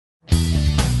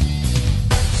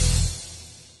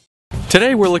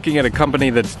Today we're looking at a company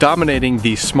that's dominating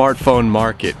the smartphone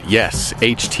market. Yes,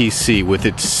 HTC, with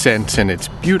its scent and its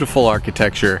beautiful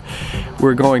architecture.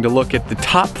 We're going to look at the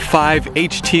top 5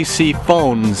 HTC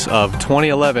phones of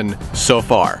 2011 so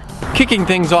far. Kicking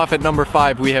things off at number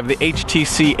 5, we have the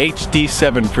HTC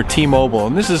HD7 for T-Mobile,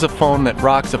 and this is a phone that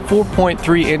rocks a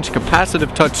 4.3-inch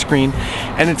capacitive touchscreen,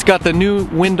 and it's got the new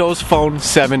Windows Phone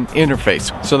 7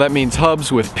 interface. So that means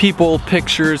hubs with people,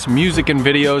 pictures, music and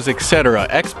videos, etc.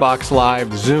 Xbox Live,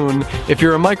 Zune. If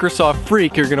you're a Microsoft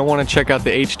freak, you're going to want to check out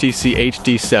the HTC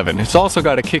HD7. It's also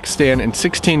got a kickstand and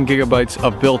 16 gigabytes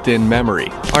of built-in memory.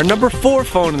 Our number 4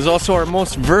 phone is also our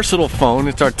most versatile phone.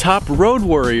 It's our top road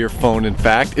warrior phone, in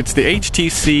fact. It's the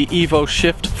HTC Evo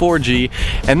Shift 4G,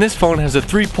 and this phone has a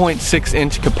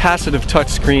 3.6-inch capacitive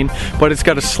touchscreen, but it's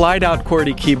got a slide-out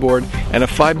QWERTY keyboard and a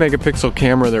 5-megapixel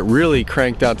camera that really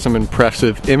cranked out some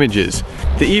impressive images.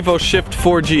 The Evo Shift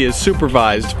 4G is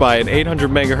supervised by an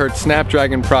 800 MHz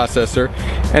Snapdragon processor,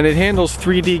 and it handles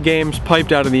 3D games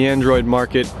piped out of the Android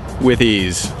market with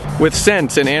ease. With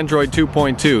Sense and Android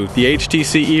 2.2, the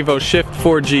HTC Evo Shift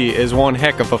 4G is one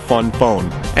heck of a fun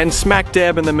phone. And smack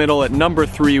dab in the middle at number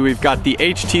 3, we've got the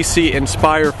HTC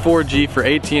Inspire 4G for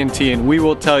AT&T, and we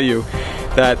will tell you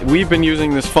that we've been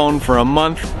using this phone for a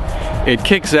month. It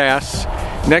kicks ass.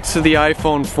 Next to the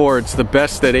iPhone 4, it's the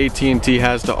best that AT&T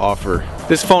has to offer.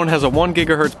 This phone has a 1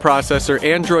 GHz processor,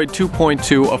 Android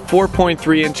 2.2, a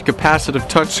 4.3-inch capacitive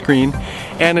touchscreen,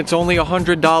 and it's only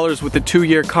 $100 with a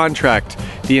 2-year contract.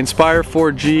 The Inspire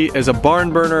 4G is a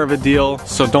barn burner of a deal,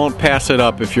 so don't pass it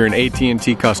up if you're an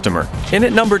AT&T customer. In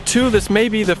at number 2, this may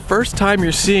be the first time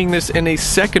you're seeing this in a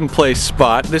second place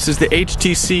spot. This is the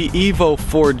HTC Evo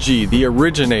 4G, the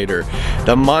originator,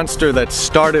 the monster that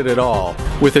started it all.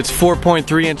 With its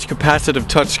 4.3-inch capacitive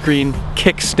touchscreen,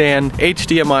 kickstand,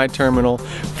 HDMI terminal,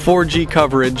 4G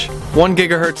coverage, 1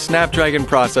 GHz Snapdragon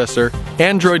processor,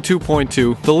 Android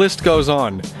 2.2, the list goes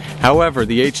on. However,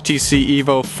 the HTC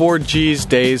Evo 4G's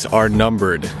days are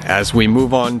numbered as we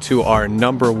move on to our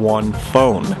number 1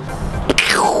 phone.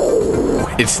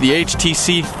 It's the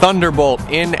HTC Thunderbolt,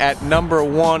 in at number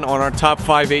 1 on our top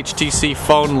 5 HTC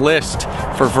phone list.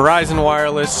 For Verizon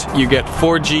Wireless, you get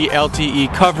 4G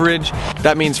LTE coverage.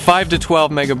 That means 5 to 12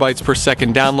 megabytes per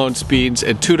second download speeds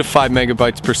and 2 to 5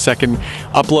 megabytes per second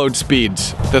upload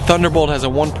speeds. The Thunderbolt has a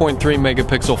 1.3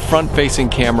 megapixel front-facing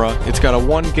camera. It's got a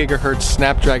 1 gigahertz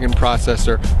Snapdragon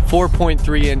processor,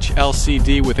 4.3-inch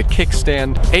LCD with a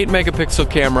kickstand, 8 megapixel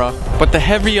camera, but the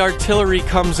heavy artillery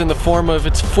comes in the form of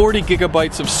its 40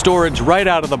 gigabytes of storage right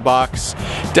out of the box,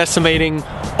 decimating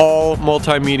all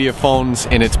multimedia phones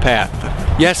in its path.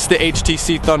 Yes, the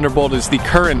HTC Thunderbolt is the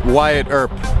current Wyatt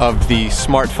Earp of the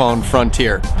smartphone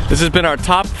frontier. This has been our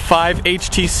top 5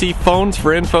 HTC phones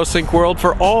for InfoSync World.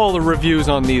 For all the reviews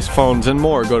on these phones and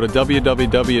more, go to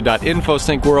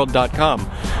www.infosyncworld.com.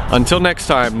 Until next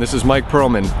time, this is Mike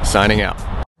Perlman signing out.